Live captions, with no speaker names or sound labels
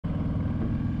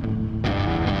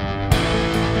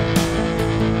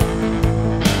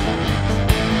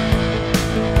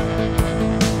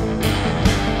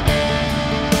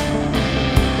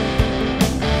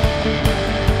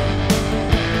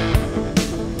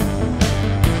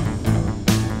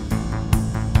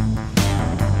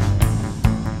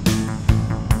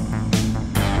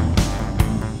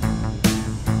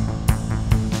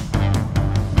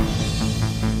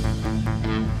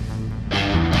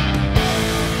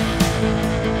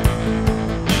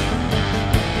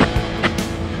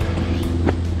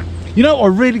You know, I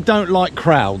really don't like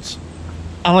crowds,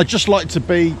 and I just like to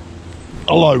be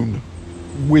alone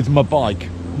with my bike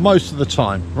most of the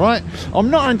time, right? I'm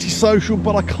not antisocial,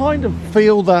 but I kind of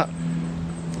feel that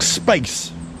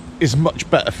space is much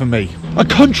better for me. A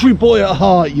country boy at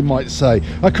heart, you might say.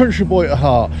 A country boy at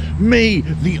heart. Me,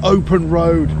 the open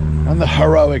road and the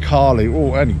heroic Harley,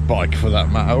 or any bike for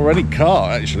that matter, or any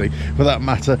car actually for that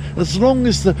matter, as long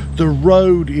as the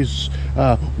road is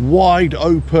wide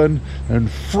open and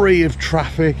free of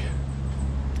traffic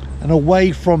and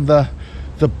away from the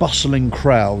bustling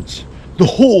crowds, the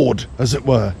horde as it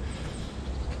were.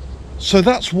 So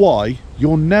that's why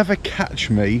you'll never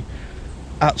catch me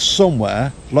at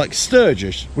somewhere like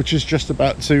Sturgis, which is just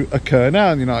about to occur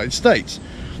now in the United States.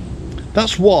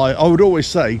 That's why I would always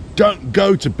say, don't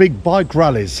go to big bike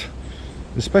rallies,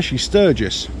 especially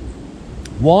Sturgis.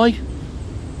 Why?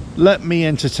 Let me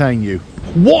entertain you.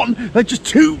 One, there's just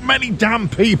too many damn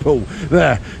people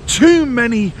there. Too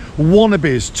many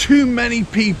wannabes, too many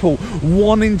people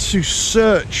wanting to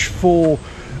search for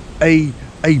a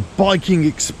biking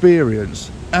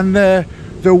experience, and they're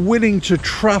willing to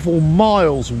travel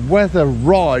miles, whether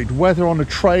on a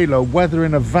trailer, whether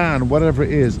in a van, whatever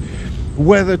it is,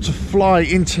 whether to fly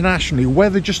internationally,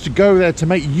 whether just to go there to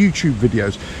make YouTube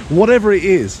videos, whatever it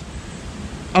is.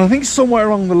 And I think somewhere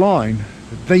along the line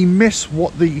they miss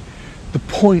what the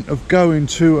point of going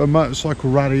to a motorcycle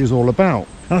rally is all about.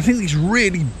 And I think these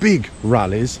really big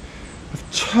rallies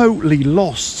have totally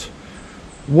lost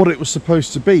what it was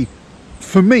supposed to be,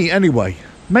 for me anyway.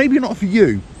 Maybe not for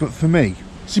you, but for me.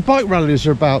 See, bike rallies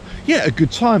are about, yeah, a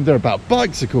good time. They're about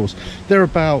bikes, of course. They're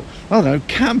about, I don't know,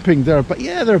 camping. They're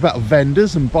about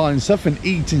vendors and buying stuff and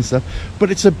eating stuff.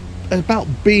 But it's about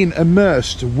being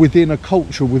immersed within a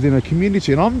culture, within a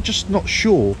community. And I'm just not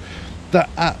sure that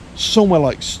at somewhere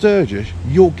like Sturgis,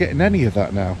 you're getting any of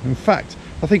that now. In fact,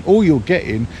 I think all you're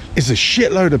getting is a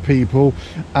shitload of people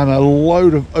and a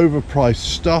load of overpriced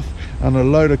stuff and a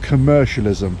load of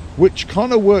commercialism, which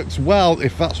kind of works well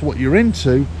if that's what you're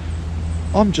into.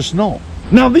 I'm just not.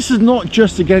 Now, this is not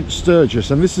just against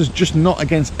Sturgis, and this is just not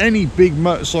against any big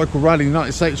motorcycle rally in the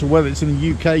United States, or whether it's in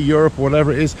the UK, Europe, or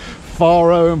whatever it is,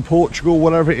 Faro and Portugal,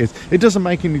 whatever it is. It doesn't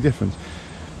make any difference.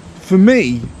 For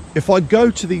me, if I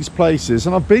go to these places,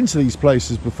 and I've been to these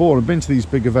places before, I've been to these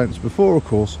big events before, of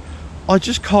course, I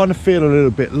just kind of feel a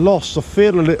little bit lost. I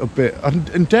feel a little bit,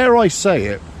 and dare I say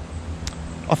it,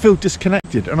 I feel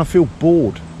disconnected and I feel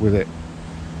bored with it.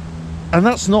 And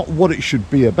that's not what it should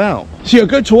be about. See, I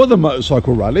go to other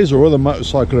motorcycle rallies or other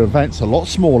motorcycle events, a lot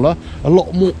smaller, a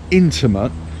lot more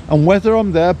intimate, and whether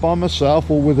I'm there by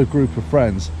myself or with a group of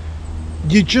friends,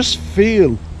 you just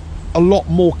feel a lot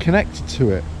more connected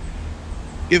to it.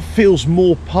 It feels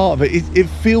more part of it. It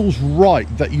feels right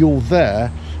that you're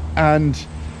there and,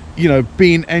 you know,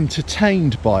 being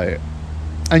entertained by it,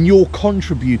 and you're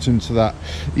contributing to that,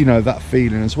 you know, that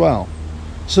feeling as well.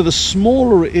 So the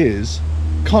smaller it is,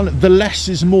 kind of the less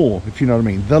is more, if you know what I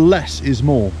mean. The less is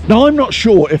more. Now, I'm not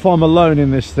sure if I'm alone in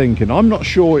this thinking. I'm not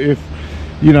sure if,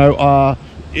 you know,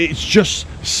 it's just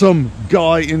some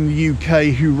guy in the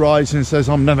UK who rides and says,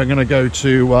 I'm never going to go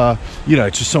to, you know,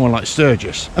 to someone like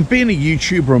Sturgis. And being a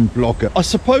YouTuber and blogger, I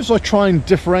suppose I try and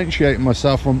differentiate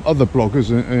myself from other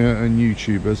bloggers and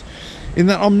YouTubers in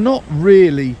that I'm not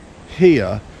really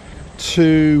here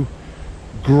to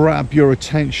grab your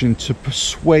attention, to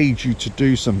persuade you to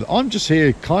do something. I'm just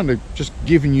here kind of just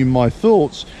giving you my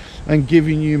thoughts and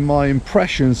giving you my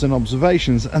impressions and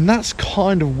observations, and that's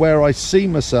kind of where I see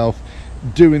myself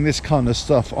doing this kind of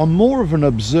stuff. I'm more of an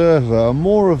observer, I'm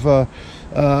more of a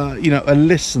you know, a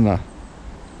listener,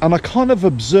 and I kind of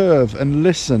observe and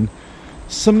listen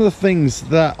some of the things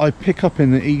that I pick up in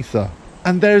the ether.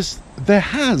 And there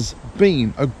has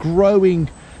been a growing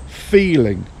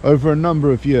feeling over a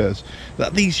number of years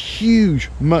that these huge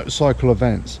motorcycle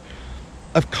events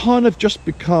have kind of just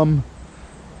become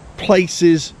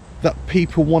places that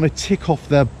people want to tick off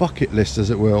their bucket list, as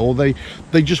it were, or they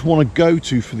just want to go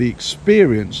to for the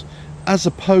experience, as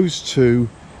opposed to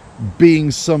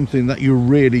being something that you're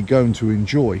really going to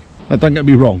enjoy. Now, don't get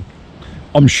me wrong,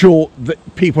 I'm sure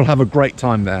that people have a great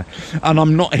time there, and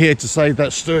I'm not here to say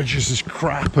that Sturgis is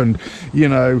crap and, you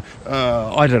know,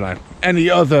 I don't know,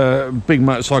 any other big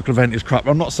motorcycle event is crap.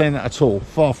 I'm not saying that at all,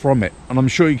 far from it. And I'm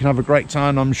sure you can have a great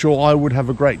time. I'm sure I would have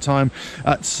a great time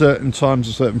at certain times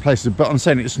or certain places, but I'm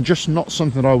saying it's just not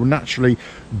something that I would naturally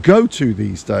go to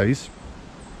these days,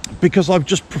 because I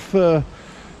just prefer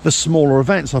the smaller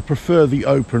events. I prefer the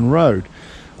open road.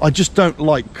 I just don't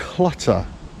like clutter.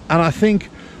 And I think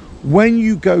when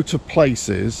you go to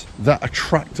places that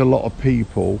attract a lot of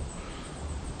people,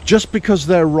 just because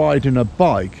they're riding a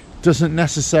bike doesn't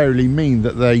necessarily mean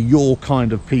that they're your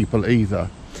kind of people either.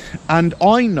 And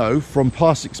I know from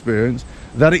past experience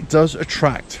that it does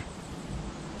attract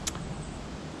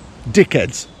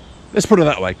dickheads. Let's put it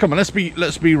that way. Come on, let's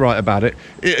be right about it.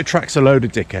 It attracts a load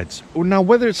of dickheads. Well, now,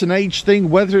 whether it's an age thing,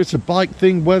 whether it's a bike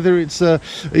thing, whether it's a,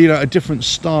 you know, a different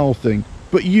style thing,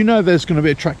 but you know there's going to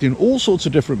be attracting all sorts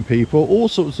of different people, all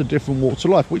sorts of different walks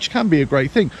of life, which can be a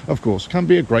great thing, of course, can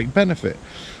be a great benefit.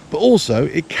 But also,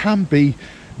 it can be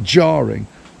jarring.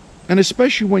 And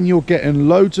especially when you're getting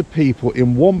loads of people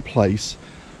in one place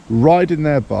riding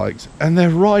their bikes, and they're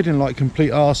riding like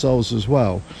complete arseholes as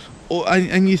well.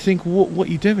 And you think, what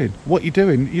are you doing? What are you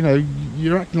doing? You know,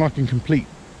 you're acting like a complete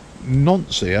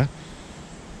nonce here.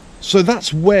 So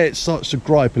that's where it starts to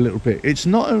gripe a little bit. It's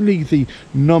not only the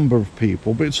number of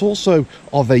people, but it's also,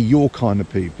 are they your kind of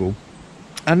people?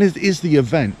 And is the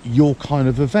event your kind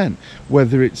of event?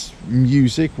 Whether it's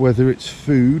music, whether it's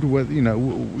food, whether you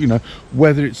know,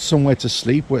 whether it's somewhere to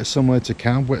sleep, whether it's somewhere to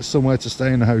camp, whether it's somewhere to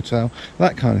stay in a hotel,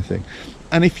 that kind of thing.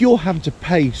 And if you're having to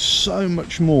pay so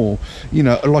much more, you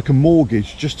know, like a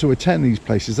mortgage just to attend these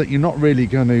places that you're not really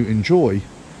going to enjoy,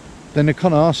 then you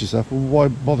kind of ask yourself, well, why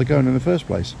bother going in the first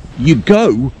place? You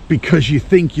go because you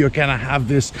think you're going to have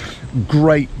this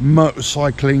great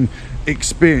motorcycling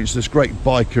experience, this great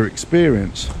biker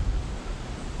experience.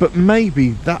 But maybe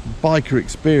that biker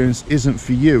experience isn't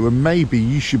for you, and maybe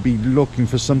you should be looking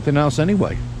for something else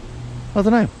anyway. I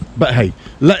don't know. But hey,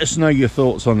 let us know your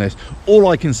thoughts on this. All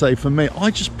I can say for me, I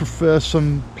just prefer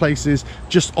some places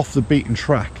just off the beaten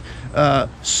track.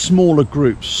 Smaller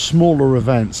groups, smaller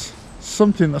events,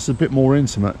 something that's a bit more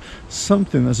intimate,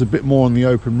 something that's a bit more on the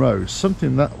open road,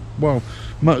 something that, well,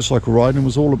 motorcycle riding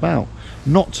was all about.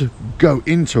 Not to go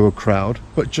into a crowd,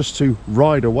 but just to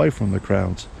ride away from the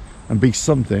crowds and be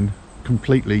something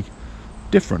completely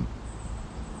different.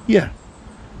 Yeah,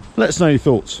 let us know your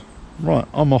thoughts. Right,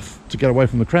 I'm off to get away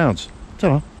from the crowds.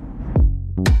 Ta-ra.